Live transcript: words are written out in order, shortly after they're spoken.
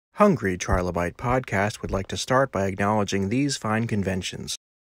Hungry Trilobyte podcast would like to start by acknowledging these fine conventions.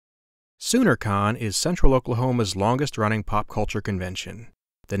 SoonerCon is Central Oklahoma's longest-running pop culture convention.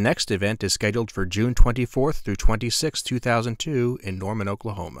 The next event is scheduled for June 24th through 26, 2002 in Norman,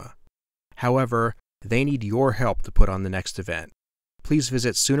 Oklahoma. However, they need your help to put on the next event. Please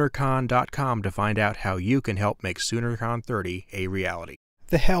visit SoonerCon.com to find out how you can help make SoonerCon 30 a reality.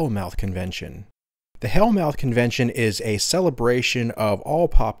 The Hellmouth Convention. The Hellmouth Convention is a celebration of all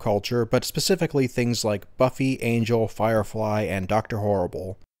pop culture, but specifically things like Buffy, Angel, Firefly, and Dr.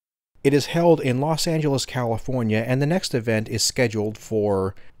 Horrible. It is held in Los Angeles, California, and the next event is scheduled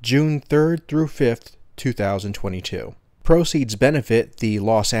for June 3rd through 5th, 2022. Proceeds benefit the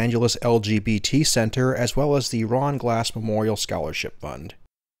Los Angeles LGBT Center as well as the Ron Glass Memorial Scholarship Fund.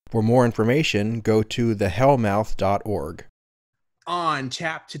 For more information, go to thehellmouth.org. On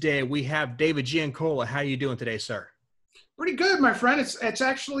tap today, we have David Giancola. How are you doing today, sir? Pretty good, my friend. It's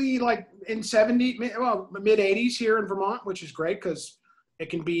actually like in mid 80s here in Vermont, which is great because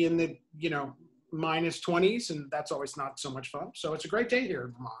it can be in the, minus 20s, and that's always not so much fun. So it's a great day here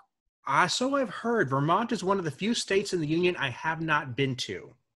in Vermont. So I've heard. Vermont is one of the few states in the Union I have not been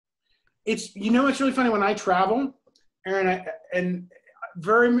to. It's really funny when I travel, Aaron, and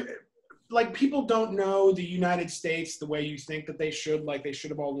people don't know the United States the way you think that they should. Like they should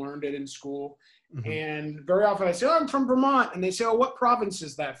have all learned it in school. Mm-hmm. And very often I say, "Oh, I'm from Vermont," and they say, "Oh, what province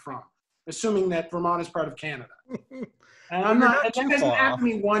is that from?" Assuming that Vermont is part of Canada. And I'm not. And that hasn't happened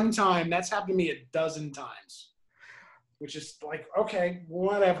to me one time. That's happened to me a dozen times. Which is like, okay,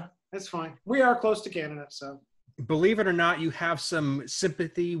 whatever. That's fine. We are close to Canada, so. Believe it or not, you have some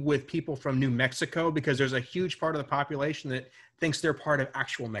sympathy with people from New Mexico because there's a huge part of the population that thinks they're part of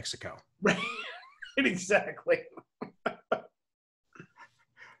actual Mexico. Right. Exactly. But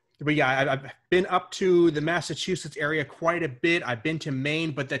yeah, I've been up to the Massachusetts area quite a bit. I've been to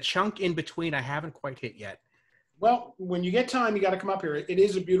Maine, but the chunk in between I haven't quite hit yet. Well, when you get time, you got to come up here. It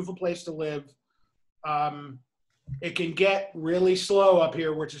is a beautiful place to live. It can get really slow up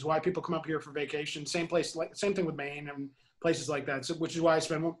here, which is why people come up here for vacation. Same thing with Maine and places like that. So, which is why I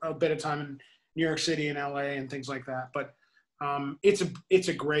spend a bit of time in New York City and LA and things like that. But it's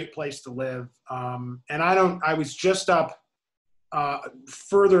a great place to live. And I was just up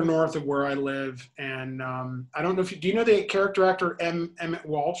further north of where I live, and I don't know do you know the character actor Emmett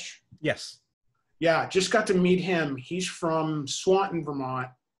Walsh? Yes. Yeah, just got to meet him. He's from Swanton, Vermont,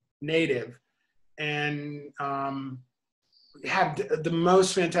 native, and had the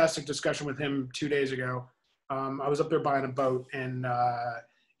most fantastic discussion with him 2 days ago. I was up there buying a boat, and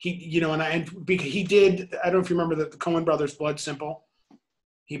he did. I don't know if you remember the Coen Brothers' Blood Simple.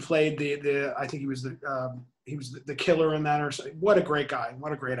 He played I think he was the killer in that, or something. What a great guy!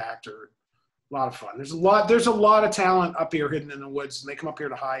 What a great actor! A lot of fun. There's a lot of talent up here hidden in the woods, and they come up here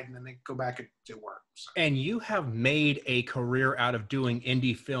to hide, and then they go back and do work. So. And you have made a career out of doing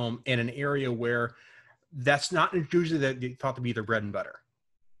indie film in an area where that's not usually thought to be their bread and butter.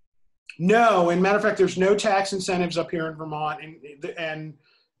 No, and matter of fact, there's no tax incentives up here in Vermont, and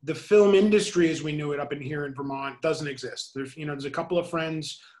the film industry as we knew it up in here in Vermont doesn't exist. There's a couple of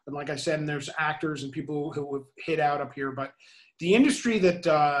friends, and like I said, and there's actors and people who have hit out up here, but the industry that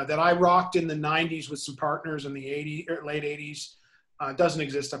I rocked in the 90s with some partners in the late 80s doesn't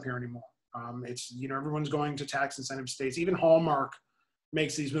exist up here anymore. It's, everyone's going to tax incentive states. Even Hallmark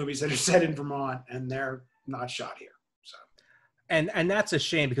makes these movies that are set in Vermont, and they're not shot here. So, and that's a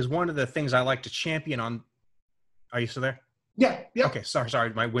shame because one of the things I like to champion on. Are you still there? Yeah. Okay,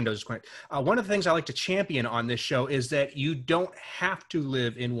 sorry, my window just went. One of the things I like to champion on this show is that you don't have to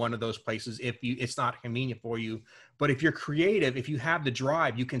live in one of those places if it's not convenient for you. But if you're creative, if you have the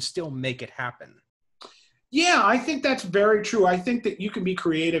drive, you can still make it happen. Yeah, I think that's very true. I think that you can be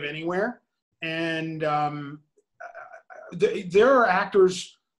creative anywhere. And there are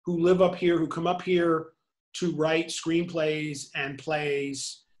actors who live up here, who come up here to write screenplays and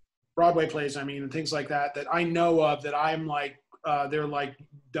plays, Broadway plays, and things like that I know of that I'm like, they're like,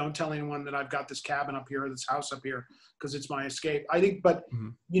 don't tell anyone that I've got this cabin up here or this house up here because it's my escape. I think, but,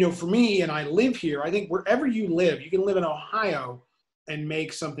 for me, and I live here, I think wherever you live, you can live in Ohio and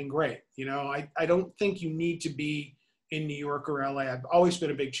make something great. I don't think you need to be in New York or LA. I've always been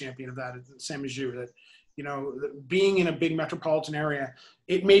a big champion of that, same as you, that, being in a big metropolitan area,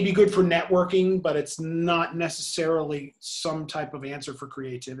 it may be good for networking, but it's not necessarily some type of answer for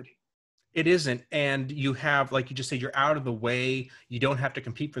creativity. It isn't. And you have, like you just said, you're out of the way. You don't have to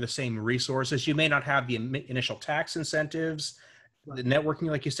compete for the same resources. You may not have the initial tax incentives. Right. The networking,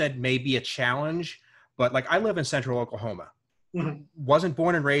 like you said, may be a challenge. But like I live in Central Oklahoma. Mm-hmm. Wasn't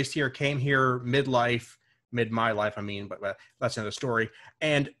born and raised here, came here mid my life, but that's another story.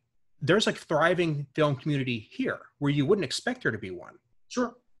 And there's a thriving film community here where you wouldn't expect there to be one.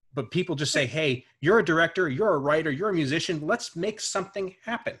 Sure. But people just say, hey, you're a director, you're a writer, you're a musician, let's make something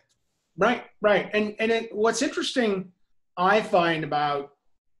happen. Right. And what's interesting, I find, about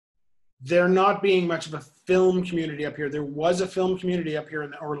there not being much of a film community up here. There was a film community up here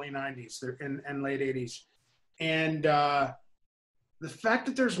in the early 90s and late 80s. And the fact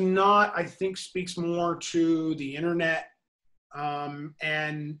that there's not, I think, speaks more to the internet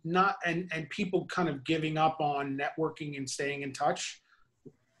and people kind of giving up on networking and staying in touch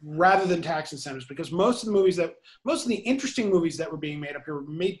rather than tax incentives, because most of the interesting movies that were being made up here were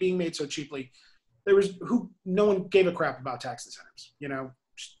being made so cheaply. No one gave a crap about tax incentives.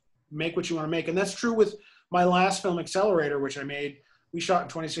 Just make what you want to make. And that's true with my last film, Accelerator, which I made. We shot in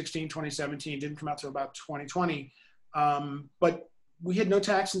 2016, 2017, didn't come out till about 2020. But we had no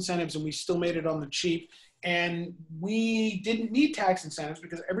tax incentives and we still made it on the cheap. And we didn't need tax incentives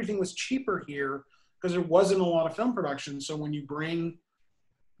because everything was cheaper here because there wasn't a lot of film production. So when you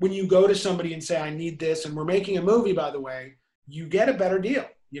go to somebody and say, I need this, and we're making a movie, by the way, you get a better deal.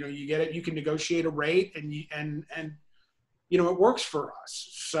 You can negotiate a rate and it works for us.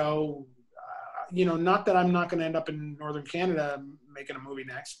 So, not that I'm not going to end up in Northern Canada making a movie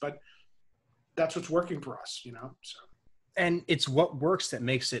next, but that's what's working for us, so. And it's what works that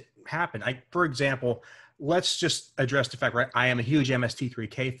makes it happen. For example, let's just address the fact, right? I am a huge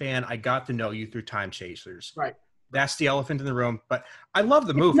MST3K fan. I got to know you through Time Chasers. Right. That's the elephant in the room, but I love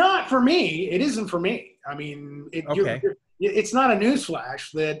the movie. It's not for me. It isn't for me. I mean, it's not a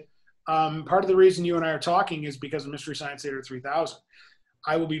newsflash that part of the reason you and I are talking is because of Mystery Science Theater 3000.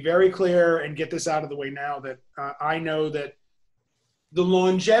 I will be very clear and get this out of the way now that I know that the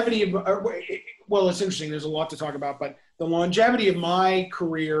longevity of, well, it's interesting. There's a lot to talk about, but the longevity of my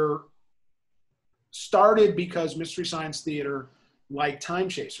career started because Mystery Science Theater liked Time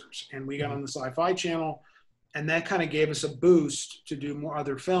Chasers, and we got on the Sci-Fi Channel, and that kind of gave us a boost to do more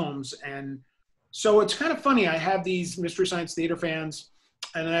other films. And so it's kind of funny. I have these Mystery Science Theater fans,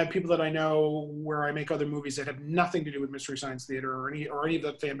 and I have people that I know where I make other movies that have nothing to do with Mystery Science Theater or any of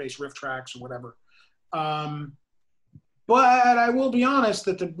the fan base riff tracks or whatever. But I will be honest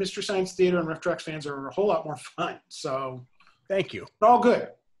that the Mystery Science Theater and Riff Tracks fans are a whole lot more fun. So thank you. It's all good.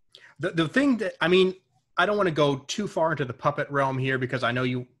 The thing that, I don't want to go too far into the puppet realm here because I know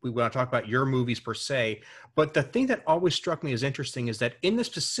we want to talk about your movies per se, but the thing that always struck me as interesting is that in the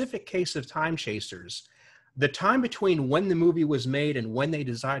specific case of Time Chasers, the time between when the movie was made and when they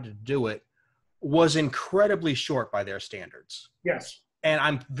decided to do it was incredibly short by their standards. Yes. And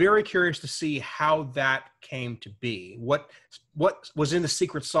I'm very curious to see how that came to be. What was in the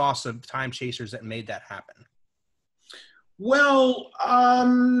secret sauce of Time Chasers that made that happen? Well,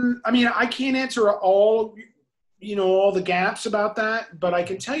 I can't answer all the gaps about that, but I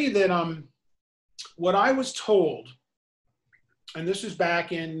can tell you that what I was told, and this was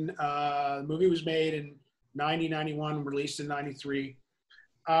back in, the movie was made in 91, released in 93.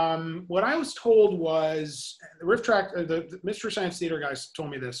 What I was told was the Mystery Science Theater guys told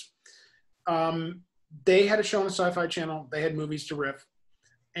me this. They had a show on the Sci-Fi Channel. They had movies to riff,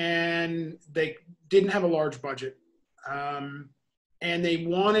 and they didn't have a large budget. And they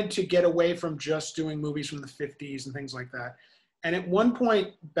wanted to get away from just doing movies from the 50s and things like that. And at one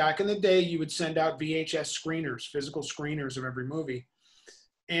point back in the day, you would send out VHS screeners, physical screeners of every movie.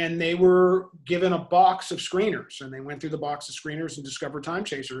 And they were given a box of screeners, and they went through the box of screeners and discovered Time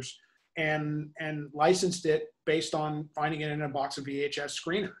Chasers and licensed it based on finding it in a box of VHS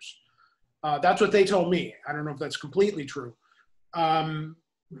screeners. That's what they told me. I don't know if that's completely true.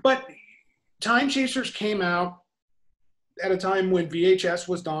 But Time Chasers came out at a time when VHS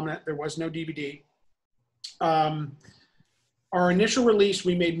was dominant. There was no DVD. Our initial release,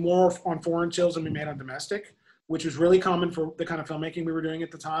 we made more on foreign sales than we made on domestic, which was really common for the kind of filmmaking we were doing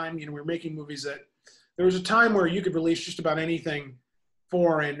at the time. We were making movies that there was a time where you could release just about anything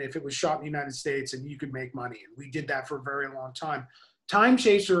foreign if it was shot in the United States and you could make money. And we did that for a very long time. Time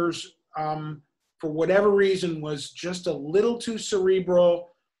Chasers, for whatever reason, was just a little too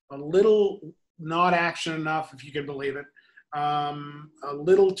cerebral, a little not action enough, if you can believe it, a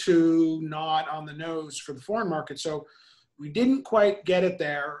little too not on the nose for the foreign market. So we didn't quite get it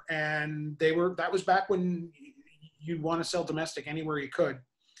there. And that was back when you'd want to sell domestic anywhere you could.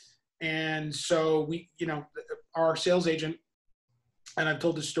 And so our sales agent, and I've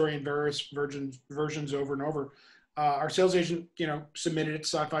told this story in various versions over and over, our sales agent, submitted it to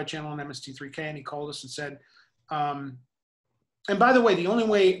Sci-Fi Channel and MST3K, and he called us and said, and by the way, the only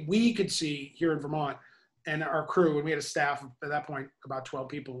way we could see here in Vermont and our crew, and we had a staff at that point, about 12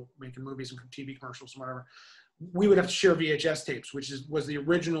 people making movies and TV commercials and whatever, we would have to share VHS tapes, which was the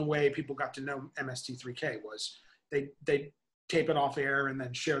original way people got to know MST3K. Was they tape it off air and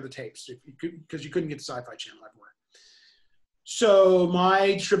then share the tapes because you couldn't get the Sci-Fi Channel everywhere. So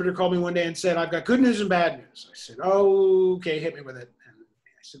my distributor called me one day and said, "I've got good news and bad news." I said, "Oh, okay, hit me with it." And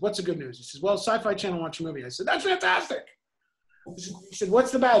I said, "What's the good news?" He says, "Well, Sci-Fi Channel wants your movie." I said, "That's fantastic." He said,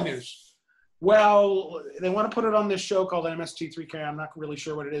 "What's the bad news?" "Well, they want to put it on this show called MST3K. I'm not really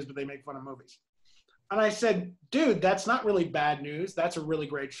sure what it is, but they make fun of movies." And I said, "Dude, that's not really bad news. That's a really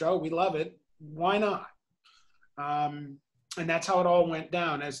great show. We love it. Why not?" And that's how it all went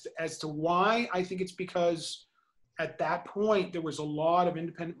down. As to why, I think it's because at that point there was a lot of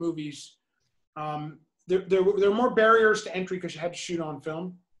independent movies. There were more barriers to entry because you had to shoot on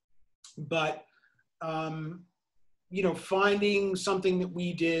film. But finding something that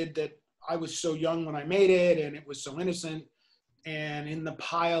we did that I was so young when I made it, and it was so innocent, and in the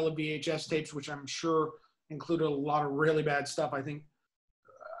pile of VHS tapes, which I'm sure included a lot of really bad stuff, I think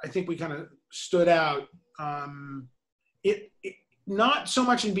we kind of stood out. It not so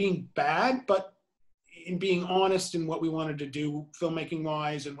much in being bad, but in being honest in what we wanted to do filmmaking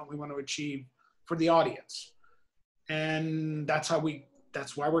wise and what we want to achieve for the audience. And that's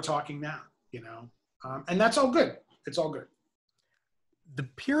why we're talking now, and that's all good. It's all good. The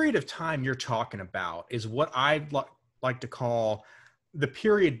period of time you're talking about is what I'd like to call the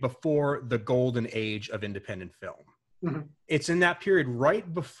period before the golden age of independent film. Mm-hmm. It's in that period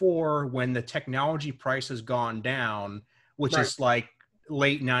right before when the technology price has gone down, which Right. is like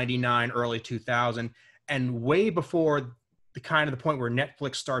late 99, early 2000, and way before the point where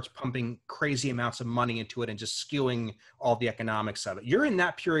Netflix starts pumping crazy amounts of money into it and just skewing all the economics of it. You're in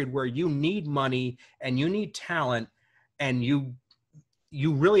that period where you need money and you need talent, and you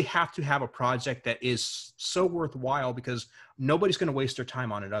really have to have a project that is so worthwhile because nobody's going to waste their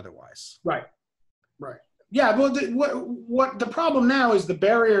time on it otherwise. Right. Yeah, well, what the problem now is the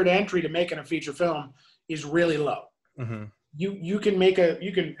barrier to entry to making a feature film is really low. Mm-hmm. You can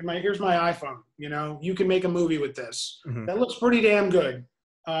here's my iPhone, you can make a movie with this Mm-hmm. that looks pretty damn good,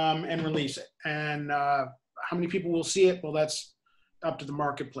 and release it. And how many people will see it? Well, that's up to the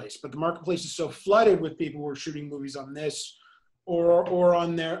marketplace. But the marketplace is so flooded with people who are shooting movies on this or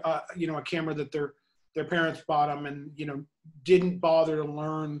on their, a camera that their parents bought them and, didn't bother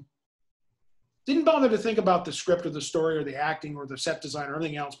to think about the script or the story or the acting or the set design or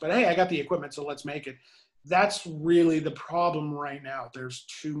anything else. But hey, I got the equipment, so let's make it. That's really the problem right now. There's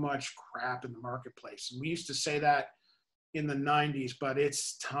too much crap in the marketplace. And we used to say that in the 90s, but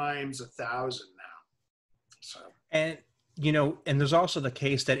it's times 1,000 now. So. And, and there's also the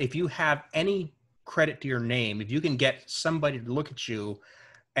case that if you have any credit to your name, if you can get somebody to look at you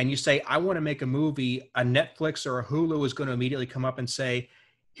and you say, I want to make a movie, a Netflix or a Hulu is going to immediately come up and say,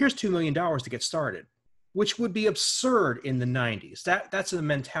 here's $2 million to get started, which would be absurd in the 90s. That's a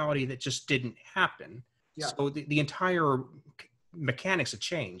mentality that just didn't happen. Yeah. So the entire mechanics have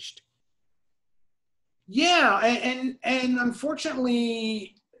changed. Yeah, and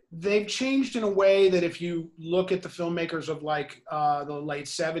unfortunately, they've changed in a way that if you look at the filmmakers of like the late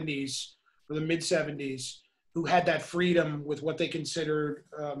 70s or the mid 70s, who had that freedom with what they considered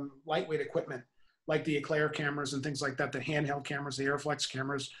lightweight equipment, like the Eclair cameras and things like that, the handheld cameras, the Airflex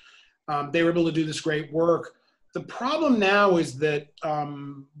cameras, they were able to do this great work. The problem now is that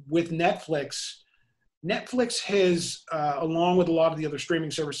with Netflix has, along with a lot of the other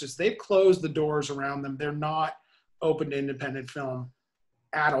streaming services, they've closed the doors around them. They're not open to independent film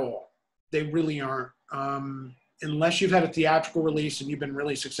at all. They really aren't. Unless you've had a theatrical release and you've been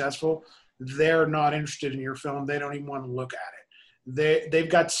really successful, they're not interested in your film. They don't even want to look at it. They've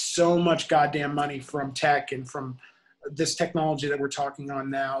got so much goddamn money from tech and from this technology that we're talking on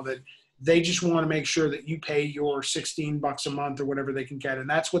now that they just want to make sure that you pay your $16 a month or whatever they can get. And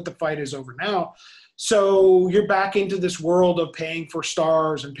that's what the fight is over now. So you're back into this world of paying for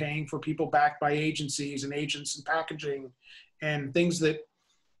stars and paying for people backed by agencies and agents and packaging and things that,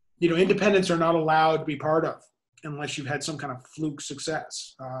 independents are not allowed to be part of unless you've had some kind of fluke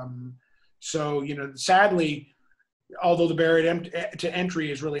success. So, sadly, although the barrier to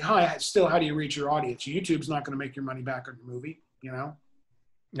entry is really high, still, how do you reach your audience? YouTube's not going to make your money back on your movie, No.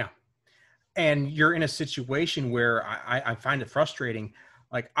 And you're in a situation where I find it frustrating.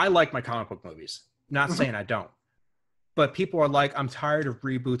 Like, I like my comic book movies. Not saying I don't. But people are like, I'm tired of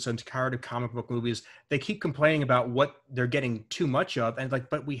reboots. I'm tired of comic book movies. They keep complaining about what they're getting too much of. And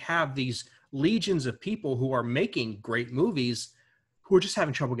but we have these legions of people who are making great movies who are just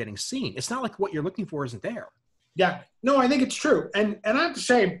having trouble getting seen. It's not like what you're looking for isn't there. Yeah, no, I think it's true. And I have to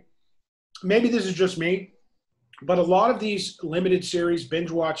say, maybe this is just me, but a lot of these limited series,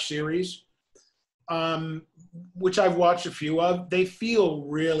 binge watch series, which I've watched a few of, they feel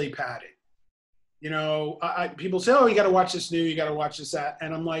really padded. You know, people say, oh, you got to watch this new, you got to watch this, that.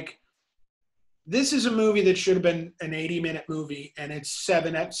 And I'm like, this is a movie that should have been an 80-minute movie, and it's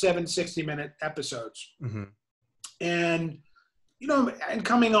seven 60-minute episodes. Mm-hmm. And, you know, and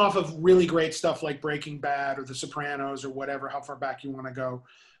coming off of really great stuff like Breaking Bad or The Sopranos or whatever, how far back you want to go,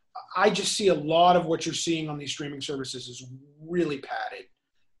 I just see a lot of what you're seeing on these streaming services is really padded.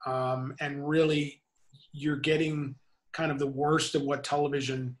 And really, you're getting kind of the worst of what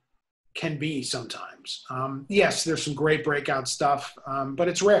television can be sometimes. Yes, there's some great breakout stuff, but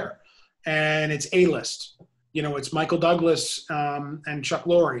it's rare. And it's A-list. You know, it's Michael Douglas and Chuck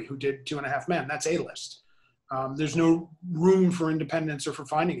Lorre who did 2.5 Men. That's A-list. There's no room for independence or for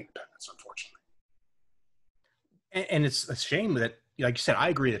finding independence, unfortunately. And it's a shame that, like you said, I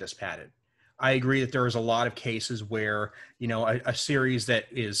agree that it's padded. I agree that there is a lot of cases where, you know, a series that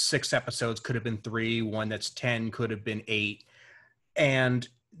is 6 episodes could have been 3, one that's 10 could have been 8. And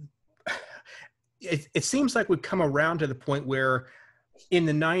it seems like we've come around to the point where in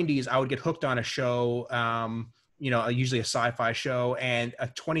the 90s, I would get hooked on a show, you know, usually a sci-fi show, and a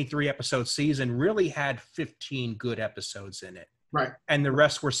 23 episode season really had 15 good episodes in it. Right. And the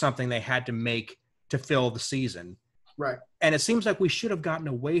rest were something they had to make to fill the season. Right. And it seems like we should have gotten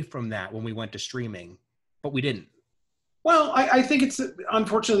away from that when we went to streaming, but we didn't. Well, I think it's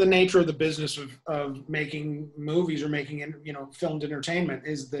unfortunately the nature of the business of making movies or making, you know, filmed entertainment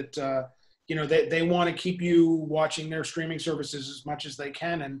is that, you know, they want to keep you watching their streaming services as much as they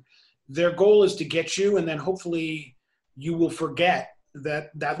can. And their goal is to get you, and then hopefully you will forget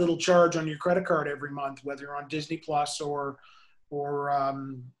that little charge on your credit card every month, whether you're on Disney Plus or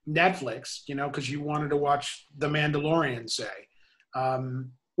Netflix, you know, because you wanted to watch The Mandalorian, say,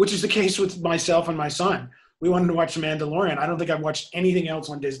 which is the case with myself and my son. We wanted to watch The Mandalorian. I don't think I've watched anything else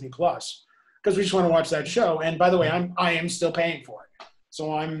on Disney Plus because we just want to watch that show. And by the way, I am still paying for it.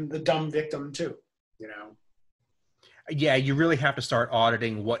 So I'm the dumb victim too, you know? Yeah, you really have to start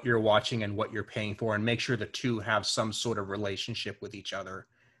auditing what you're watching and what you're paying for and make sure the two have some sort of relationship with each other.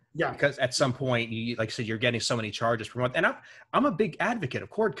 Yeah. Because at some point, you, like I said, you're getting so many charges per month. And I'm a big advocate of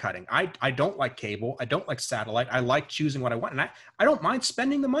cord cutting. I don't like cable. I don't like satellite. I like choosing what I want. And I don't mind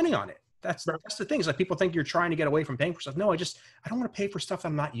spending the money on it. That's the thing. Is like people think you're trying to get away from paying for stuff. No, I don't want to pay for stuff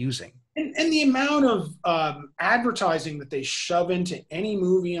I'm not using. And the amount of advertising that they shove into any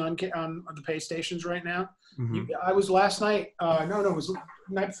movie on the pay stations right now. Mm-hmm. I was last night. It was the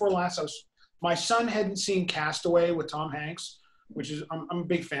night before last. My son hadn't seen Castaway with Tom Hanks, which is I'm a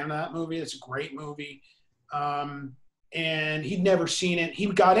big fan of that movie. It's a great movie, and he'd never seen it. He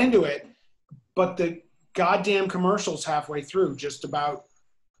got into it, but the goddamn commercials halfway through just about.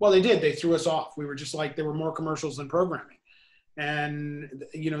 Well, they did. They threw us off. We were just like, there were more commercials than programming. And,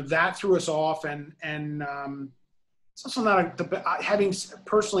 you know, that threw us off. And it's also not having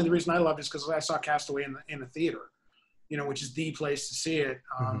personally, the reason I loved it is because I saw Castaway in a theater, you know, which is the place to see it.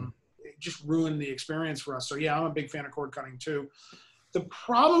 It just ruined the experience for us. So yeah, I'm a big fan of cord cutting too. The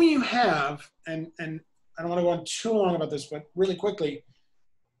problem you have, and I don't want to go on too long about this, but really quickly,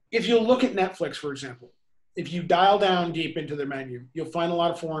 if you look at Netflix, for example, if you dial down deep into their menu, you'll find a lot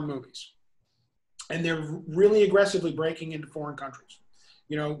of foreign movies. And they're really aggressively breaking into foreign countries,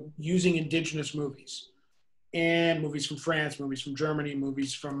 you know, using indigenous movies and movies from France, movies from Germany,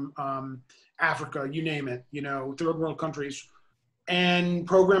 movies from Africa, you name it, you know, third world countries, and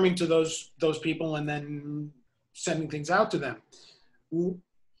programming to those people and then sending things out to them.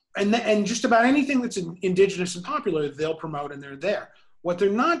 And just about anything that's indigenous and popular, they'll promote and they're there. What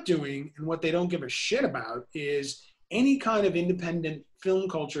they're not doing and what they don't give a shit about is any kind of independent film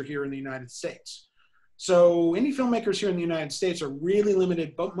culture here in the United States. So indie filmmakers here in the United States are really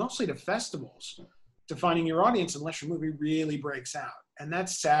limited, but mostly to festivals, to finding your audience unless your movie really breaks out. And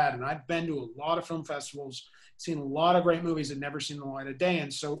that's sad. And I've been to a lot of film festivals, seen a lot of great movies that never seen the light of day.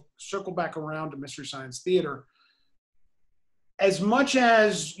 And so circle back around to Mystery Science Theater. As much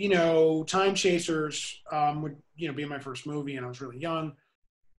as, you know, Time Chasers would, you know, be my first movie and I was really young,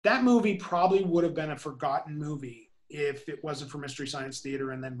 that movie probably would have been a forgotten movie if it wasn't for Mystery Science Theater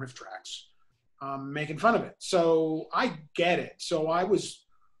and then Riff Tracks making fun of it. So I get it. So and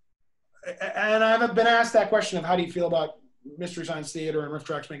I've been asked that question of how do you feel about Mystery Science Theater and Riff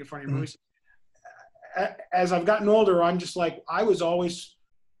Tracks making fun of your movies? As I've gotten older, I'm just like, I was always,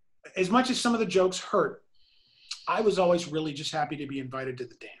 as much as some of the jokes hurt, I was always really just happy to be invited to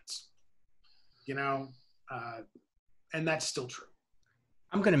the dance, you know, and that's still true.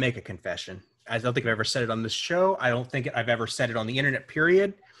 I'm going to make a confession. I don't think I've ever said it on this show. I don't think I've ever said it on the internet,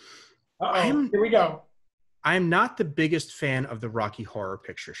 period. Here we go. I'm not the biggest fan of the Rocky Horror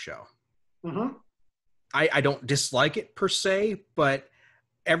Picture Show. Mm-hmm. I don't dislike it per se, but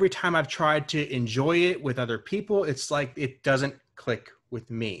every time I've tried to enjoy it with other people, it's like it doesn't click with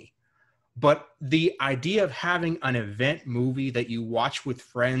me. But the idea of having an event movie that you watch with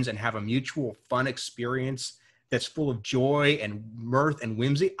friends and have a mutual fun experience that's full of joy and mirth and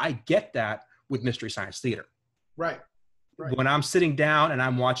whimsy, I get that with Mystery Science Theater. Right. Right. When I'm sitting down and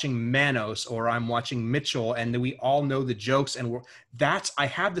I'm watching Manos or I'm watching Mitchell and we all know the jokes and I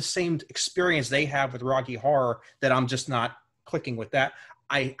have the same experience they have with Rocky Horror, that I'm just not clicking with that.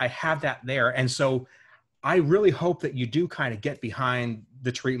 I have that there. And so I really hope that you do kind of get behind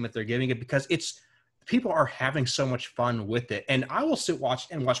the treatment they're giving it, because people are having so much fun with it. And I will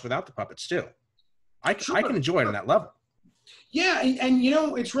watch without the puppets too. I can enjoy it on that level. Yeah. And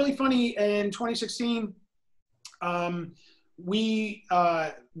it's really funny. In 2016,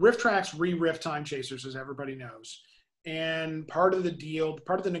 Riff Tracks re-riff Time Chasers, as everybody knows. And part of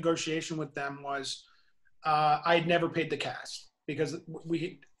the negotiation with them was I'd never paid the cast, because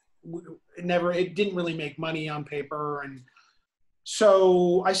it didn't really make money on paper. And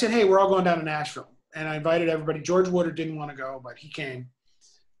so I said, hey, we're all going down to Nashville. And I invited everybody. George Woodard didn't want to go, but he came.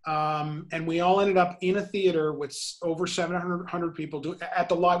 And we all ended up in a theater with over 700 people we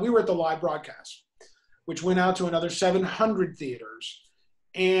were at the live broadcast, which went out to another 700 theaters.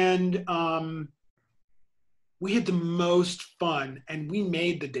 And we had the most fun, and we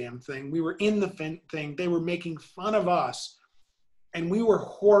made the damn thing. We were in the thing. They were making fun of us, and we were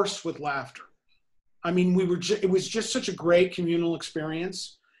hoarse with laughter. I mean, it was just such a great communal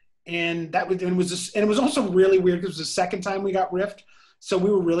experience. And it was also really weird because it was the second time we got riffed. So we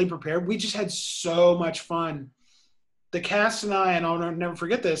were really prepared. We just had so much fun. The cast and I'll never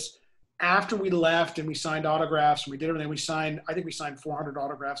forget this, after we left and we signed autographs and we did everything, I think we signed 400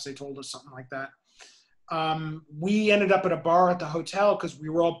 autographs. They told us something like that. We ended up at a bar at the hotel because we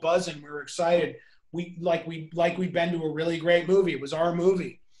were all buzzing. We were excited. We'd been to a really great movie. It was our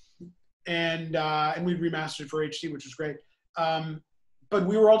movie. And we'd remastered for HD, which was great. But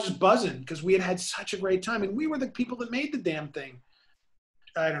we were all just buzzing because we had such a great time. And we were the people that made the damn thing,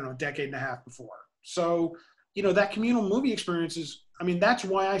 I don't know, a decade and a half before. So, that communal movie experience that's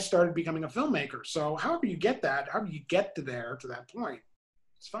why I started becoming a filmmaker. So however you get that, how do you get to that point?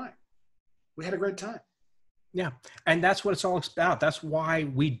 It's fine. We had a great time. Yeah. And that's what it's all about. That's why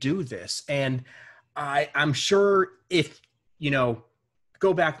we do this. And I'm sure if,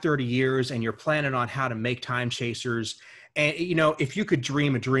 go back 30 years and you're planning on how to make Time Chasers, and, if you could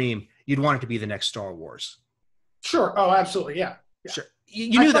dream a dream, you'd want it to be the next Star Wars. Sure. Oh, absolutely. Yeah. Sure.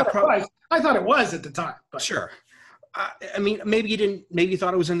 You knew that probably. I thought it was at the time. But. Sure. Maybe you didn't, maybe you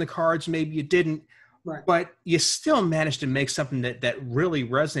thought it was in the cards, maybe you didn't, right. But you still managed to make something that really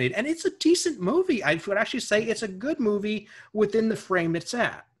resonated. And it's a decent movie. I would actually say it's a good movie within the frame it's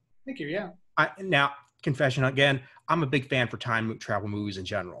at. Thank you. Yeah. Now, confession again, I'm a big fan for time travel movies in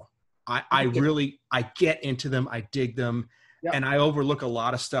general. I get into them. I dig them. Yep. And I overlook a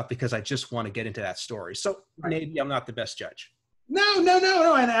lot of stuff because I just want to get into that story. So maybe I'm not the best judge. No.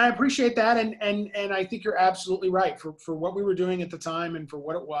 And I appreciate that. And I think you're absolutely right for what we were doing at the time and for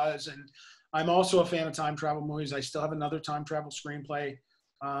what it was. And I'm also a fan of time travel movies. I still have another time travel screenplay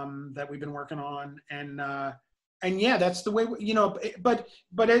that we've been working on. And yeah, that's the way, but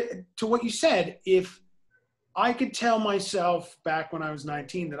to what you said, if I could tell myself back when I was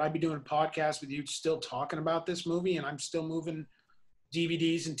 19 that I'd be doing a podcast with you still talking about this movie, and I'm still moving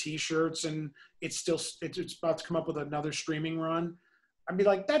DVDs and T-shirts, and it's about to come up with another streaming run, I'd be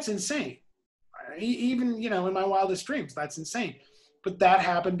like, that's insane. Even, in my wildest dreams, that's insane. But that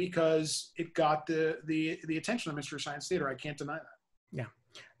happened because it got the attention of Mystery Science Theater. I can't deny that.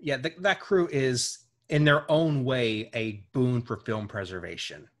 Yeah. That crew is, in their own way, a boon for film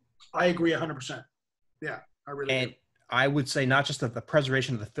preservation. I agree 100%. Yeah, I really do. I would say not just the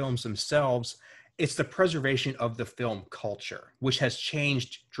preservation of the films themselves, it's the preservation of the film culture, which has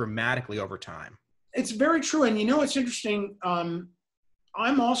changed dramatically over time. It's very true. And it's interesting. I'm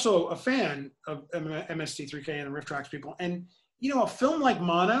also a fan of MST3K and the Riff Tracks people. And, a film like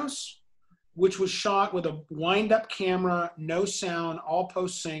Manos, which was shot with a wind-up camera, no sound, all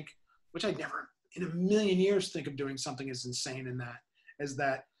post-sync, which I'd never in a million years think of doing something as insane as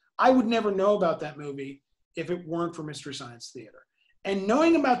that. I would never know about that movie if it weren't for Mystery Science Theater. And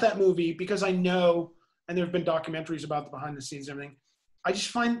knowing about that movie, because I know, and there have been documentaries about the behind the scenes and everything, I just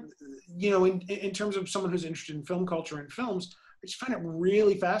find, in terms of someone who's interested in film culture and films, I just find it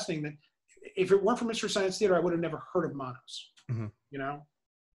really fascinating that if it weren't for Mystery Science Theater, I would have never heard of Manos. Mm-hmm.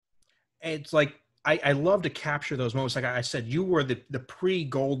 It's like, I love to capture those moments. Like I said, you were the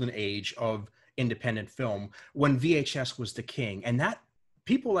pre-golden age of independent film when VHS was the king. And that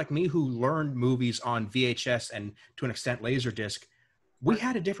people like me who learned movies on VHS and to an extent Laserdisc, we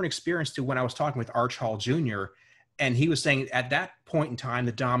had a different experience to when I was talking with Arch Hall Jr. And he was saying at that point in time,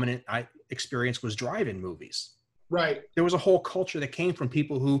 the dominant experience was drive-in movies. Right. There was a whole culture that came from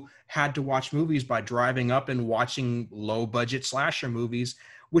people who had to watch movies by driving up and watching low-budget slasher movies,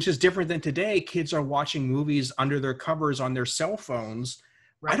 which is different than today. Kids are watching movies under their covers on their cell phones.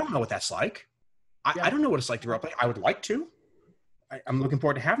 Right. I don't know what that's like. I don't know what it's like to grow up. I would like to. I'm looking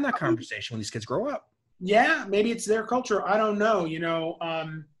forward to having that conversation when these kids grow up. Yeah, maybe it's their culture. I don't know.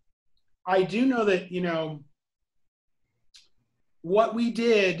 I do know that, what we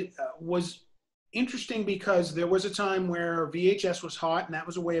did was interesting because there was a time where VHS was hot and that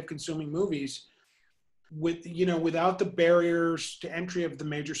was a way of consuming movies without the barriers to entry of the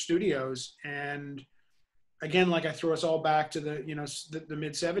major studios. And again, like I throw us all back to the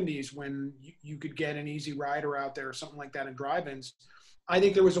mid 70s when you could get an Easy Rider out there or something like that in drive-ins. I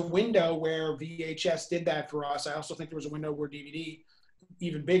think there was a window where VHS did that for us. I also think there was a window where DVD,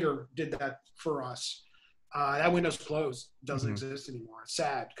 even bigger, did that for us. That window's closed, doesn't exist anymore. It's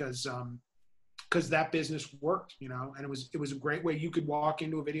sad because that business worked, and it was a great way. You could walk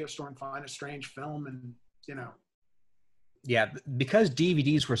into a video store and find a strange film, and Yeah, because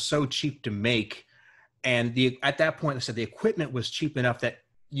DVDs were so cheap to make, and at that point, I said the equipment was cheap enough that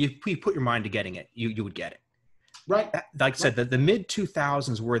you put your mind to getting it, you would get it. Right. Like I said, the mid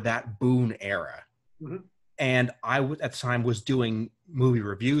 2000s were that boon era, and I at the time was doing movie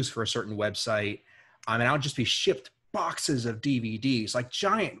reviews for a certain website. And I would just be shipped boxes of DVDs, like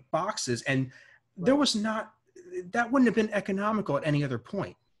giant boxes. And there was that wouldn't have been economical at any other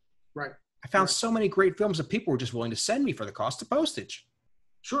point. Right. I found so many great films that people were just willing to send me for the cost of postage.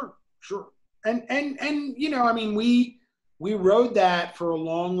 Sure. And we rode that for a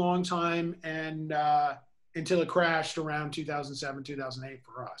long, long time. And until it crashed around 2007, 2008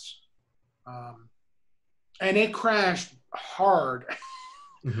 for us. And it crashed hard.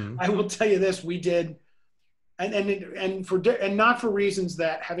 I will tell you this: we did, and not for reasons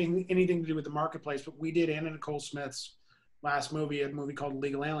that having anything to do with the marketplace, but we did Anna Nicole Smith's last movie, a movie called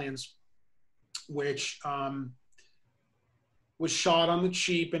Illegal Aliens, which was shot on the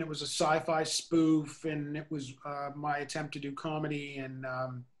cheap, and it was a sci-fi spoof, and it was my attempt to do comedy, and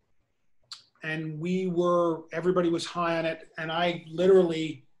everybody was high on it, and I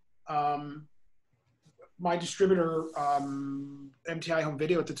literally. My distributor, MTI Home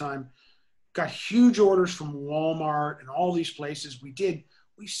Video at the time, got huge orders from Walmart and all these places. We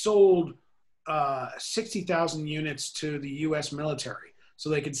sold 60,000 units to the U.S. military so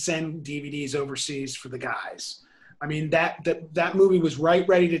they could send DVDs overseas for the guys. I mean, that movie was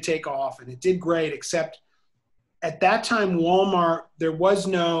ready to take off, and it did great, except at that time, Walmart, there was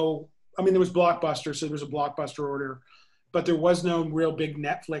Blockbuster, so there was a Blockbuster order. But there was no real big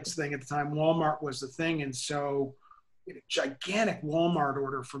Netflix thing at the time. Walmart was the thing. And so we had a gigantic Walmart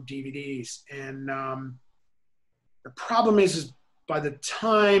order for DVDs. And the problem is by the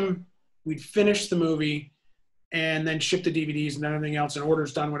time we'd finished the movie and then shipped the DVDs and everything else and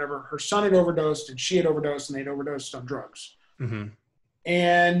orders done, whatever, her son had overdosed and she had overdosed and they'd overdosed on drugs.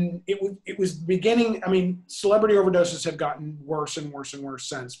 And it was beginning. I mean, celebrity overdoses have gotten worse and worse and worse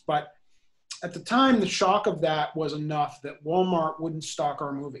since. But at the time, the shock of that was enough that Walmart wouldn't stock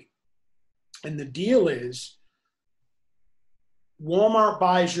our movie. And the deal is, Walmart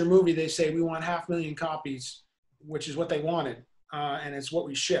buys your movie. They say, we want 500,000 copies, which is what they wanted. And it's what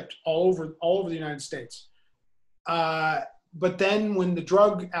we shipped all over the United States. But then when the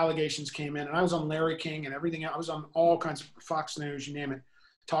drug allegations came in, and I was on Larry King and everything, I was on all kinds of Fox News, you name it,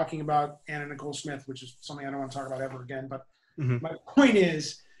 talking about Anna Nicole Smith, which is something I don't want to talk about ever again. But my point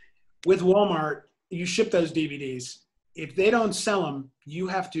is, with Walmart, you ship those DVDs. If they don't sell them, you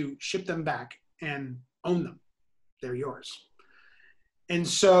have to ship them back and own them. They're yours. And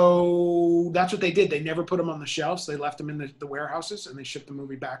so that's what they did. They never put them on the shelves. They left them in the warehouses, and they shipped the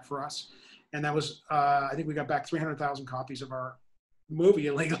movie back for us. And that was, I think we got back 300,000 copies of our movie,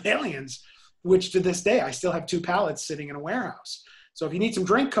 Illegal Aliens, which to this day, I still have 2 pallets sitting in a warehouse. So if you need some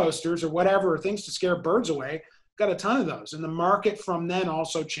drink coasters or whatever, things to scare birds away, got a ton of those. And the market from then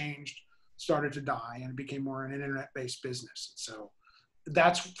also changed, started to die, and it became more an internet-based business. So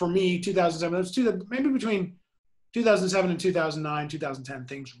that's, for me, 2007. That's maybe between 2007 and 2009, 2010,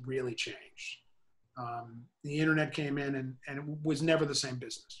 things really changed. The internet came in, and it was never the same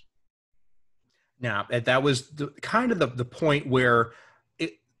business. Now, that was kind of the point where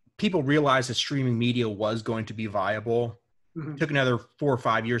people realized that streaming media was going to be viable. It took another 4 or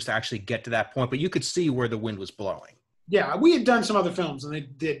 5 years to actually get to that point, but you could see where the wind was blowing. Yeah, we had done some other films, and they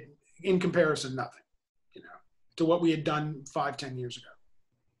did, in comparison, nothing, to what we had done 5-10 years ago.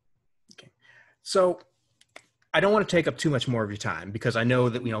 So I don't want to take up too much more of your time because I know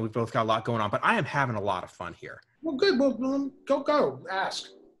that, we've both got a lot going on, but I am having a lot of fun here. Well, good. Well, go. Ask.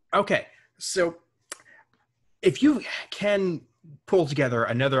 Okay. So if you can pull together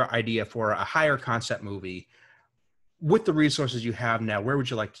another idea for a higher concept movie with the resources you have now, where would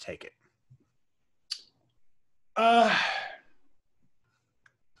you like to take it?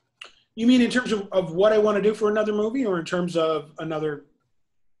 You mean in terms of what I want to do for another movie, or in terms of another?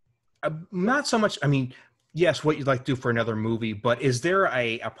 Not so much. I mean, yes, what you'd like to do for another movie, but is there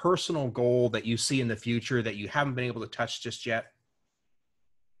a personal goal that you see in the future that you haven't been able to touch just yet?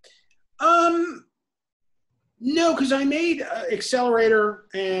 No, because I made Accelerator,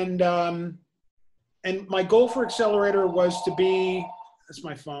 and my goal for Accelerator was to be. That's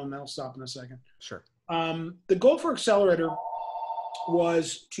my phone. That'll stop in a second. Sure. The goal for Accelerator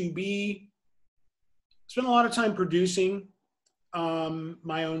was to spend a lot of time producing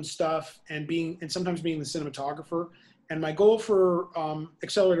my own stuff and sometimes being the cinematographer. And my goal for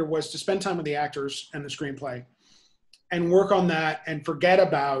Accelerator was to spend time with the actors and the screenplay and work on that and forget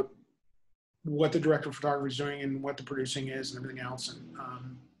about what the director of photography is doing and what the producing is and everything else.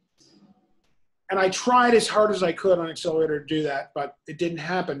 And I tried as hard as I could on Accelerator to do that, but it didn't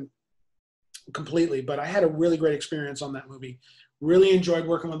happen completely. But I had a really great experience on that movie. Really enjoyed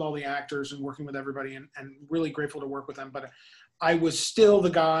working with all the actors and working with everybody, and really grateful to work with them. But I was still the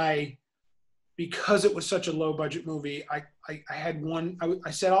guy, because it was such a low budget movie. I had one,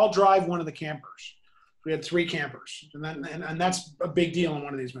 I said, I'll drive one of the campers. We had 3 campers, and that's a big deal in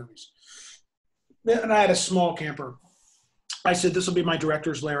one of these movies. And I had a small camper. I said, this will be my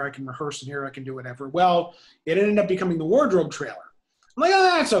director's lair. I can rehearse in here. I can do whatever. Well, it ended up becoming the wardrobe trailer. I'm like,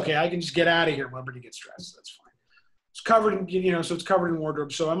 oh, that's okay. I can just get out of here when everybody gets dressed. That's fine. It's covered in, so it's covered in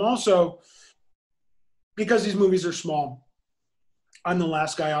wardrobe. So I'm also, because these movies are small, I'm the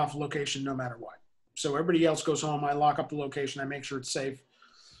last guy off location no matter what. So everybody else goes home. I lock up the location. I make sure it's safe,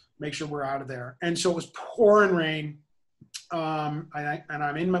 make sure we're out of there. And so it was pouring rain. I'm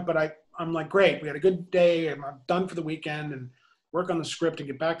like, great. We had a good day. I'm done for the weekend and work on the script and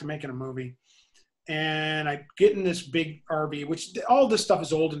get back to making a movie. And I get in this big RV, which all this stuff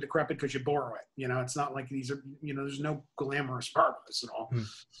is old and decrepit because you borrow it. It's not like these are, there's no glamorous part of this at all.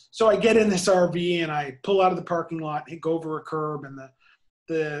 So I get in this RV and I pull out of the parking lot and go over a curb, and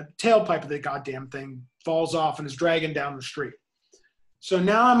the tailpipe of the goddamn thing falls off and is dragging down the street. So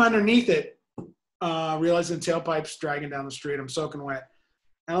now I'm underneath it, realizing the tailpipe's dragging down the street. I'm soaking wet.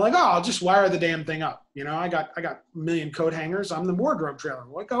 And I'm like, oh, I'll just wire the damn thing up. I got a million coat hangers. I'm the wardrobe trailer.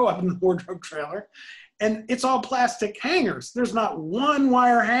 We'll go up in the wardrobe trailer. And it's all plastic hangers. There's not one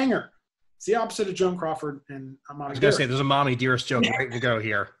wire hanger. It's the opposite of Joan Crawford and Mommy Dearest. I was going to say, there's a Mommy Dearest joke ready to go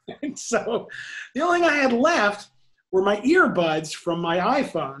here. And so the only thing I had left were my earbuds from my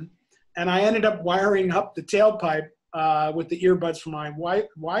iPhone. And I ended up wiring up the tailpipe with the earbuds from my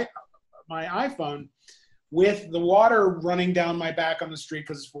iPhone, with the water running down my back on the street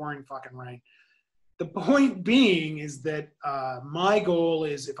because it's pouring fucking rain. The point being is that my goal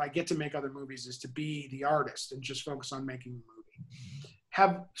is, if I get to make other movies, is to be the artist and just focus on making the movie.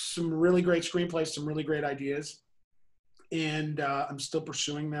 Have some really great screenplays, some really great ideas, and I'm still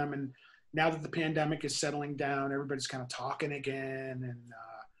pursuing them. And now that the pandemic is settling down, everybody's kind of talking again, and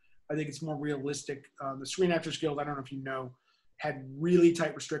I think it's more realistic. The Screen Actors Guild, I don't know if you know, had really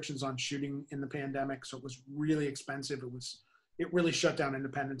tight restrictions on shooting in the pandemic. So it was really expensive. It really shut down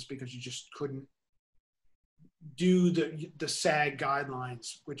independence because you just couldn't do the SAG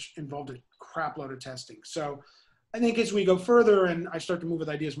guidelines, which involved a crap load of testing. So I think as we go further and I start to move with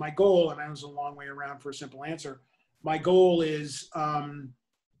ideas, my goal, and I was a long way around for a simple answer, my goal is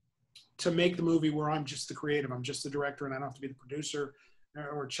to make the movie where I'm just the creative. I'm just the director, and I don't have to be the producer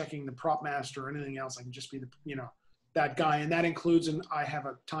or checking the prop master or anything else. I can just be that guy. And that includes, and I have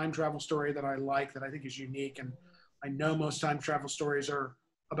a time travel story that I like, that I think is unique. And I know most time travel stories are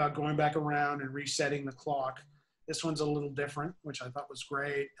about going back around and resetting the clock. This one's a little different, which I thought was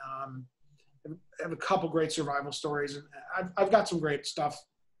great. I have a couple great survival stories, and I've got some great stuff.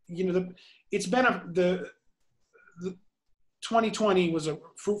 It's been the 2020 was a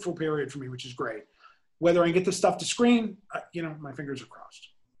fruitful period for me, which is great. Whether I get this stuff to screen, my fingers are crossed.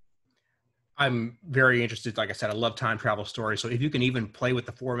 I'm very interested. Like I said, I love time travel stories. So if you can even play with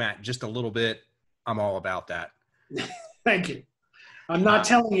the format just a little bit, I'm all about that. Thank you. I'm not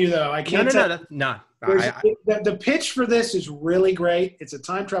telling you, though. I can't No. The pitch for this is really great. It's a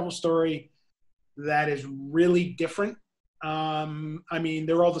time travel story that is really different. They're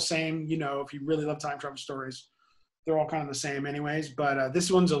all the same. If you really love time travel stories, they're all kind of the same anyways. But this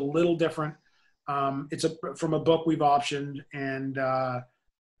one's a little different. It's from a book we've optioned, and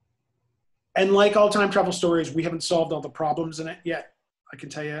And like all time travel stories, we haven't solved all the problems in it yet. I can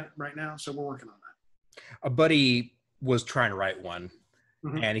tell you right now. So we're working on that. A buddy was trying to write one,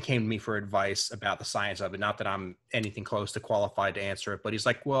 Mhm. and he came to me for advice about the science of it. Not that I'm anything close to qualified to answer it, but he's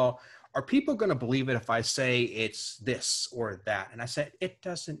like, well, are people going to believe it if I say it's this or that? And I said, it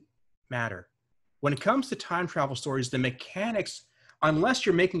doesn't matter. When it comes to time travel stories, the mechanics, unless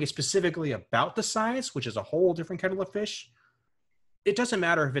you're making it specifically about the science, which is a whole different kettle of fish, it doesn't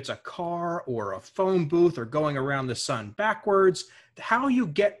matter if it's a car or a phone booth or going around the sun backwards. How you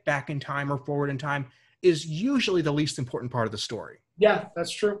get back in time or forward in time is usually the least important part of the story. Yeah,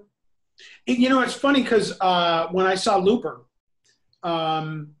 that's true. It's funny because when I saw Looper,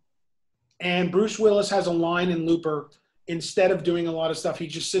 and Bruce Willis has a line in Looper, instead of doing a lot of stuff, he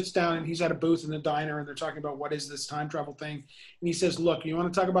just sits down and he's at a booth in the diner and they're talking about what is this time travel thing. And he says, look, you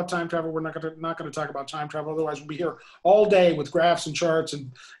want to talk about time travel? We're not going to talk about time travel. Otherwise we'll be here all day with graphs and charts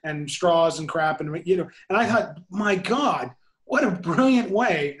and straws and crap. And, and I thought, my God, what a brilliant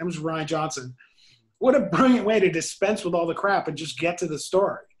way. It was Ryan Johnson. What a brilliant way to dispense with all the crap and just get to the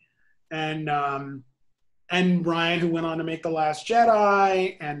story. And Ryan, who went on to make The Last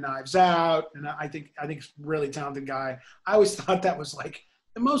Jedi and Knives Out, and I think he's a really talented guy. I always thought that was like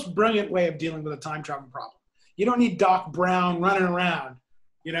the most brilliant way of dealing with a time travel problem. You don't need Doc Brown running around,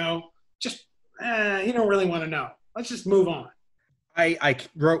 just you don't really want to know. Let's just move on. I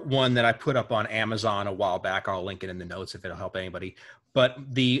wrote one that I put up on Amazon a while back. I'll link it in the notes if it'll help anybody. But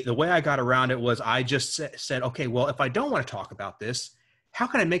the way I got around it was I just said, okay, well, if I don't want to talk about this, how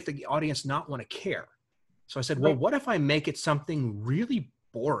can I make the audience not want to care? So I said, well, what if I make it something really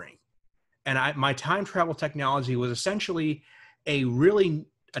boring? And my time travel technology was essentially an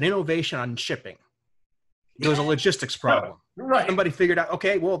innovation on shipping. It was a logistics problem. Right. Somebody figured out,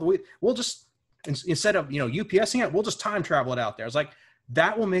 okay, well, we'll just, instead of, UPSing it, we'll just time travel it out there. I was like,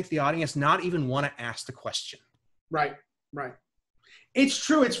 that will make the audience not even want to ask the question. Right. It's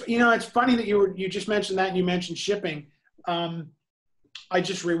true. It's, it's funny that you just mentioned that and you mentioned shipping. I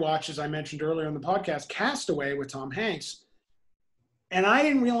just rewatched, as I mentioned earlier in the podcast, Castaway with Tom Hanks. And I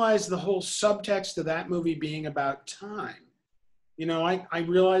didn't realize the whole subtext of that movie being about time. I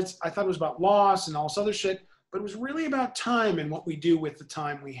realized, I thought it was about loss and all this other shit, but it was really about time and what we do with the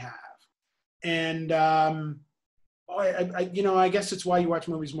time we have. And, I guess it's why you watch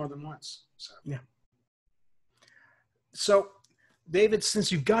movies more than once. So. Yeah. So, David,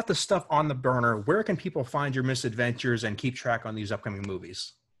 since you've got the stuff on the burner, where can people find your misadventures and keep track on these upcoming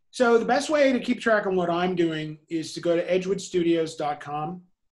movies? So the best way to keep track on what I'm doing is to go to edgewoodstudios.com.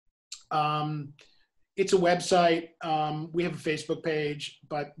 It's a website. We have a Facebook page,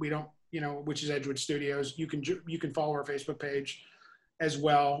 but we don't, which is Edgewood Studios. You can follow our Facebook page as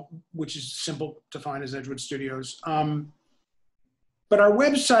well, which is simple to find as Edgewood Studios. But our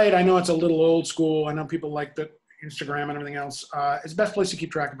website, I know it's a little old school. I know people like the Instagram and everything else. It's the best place to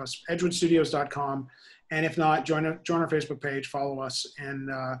keep track of us, edgewoodstudios.com. And if not, join our Facebook page, follow us.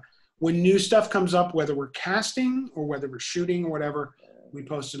 And when new stuff comes up, whether we're casting or whether we're shooting or whatever, we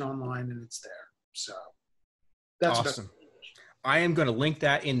post it online and it's there. So that's awesome. I am going to link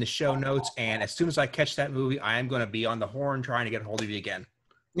that in the show notes. And as soon as I catch that movie, I am going to be on the horn trying to get a hold of you again.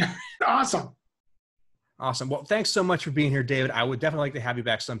 Awesome. Well, thanks so much for being here, David. I would definitely like to have you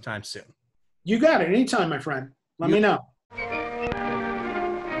back sometime soon. You got it. Anytime, my friend. Let me know.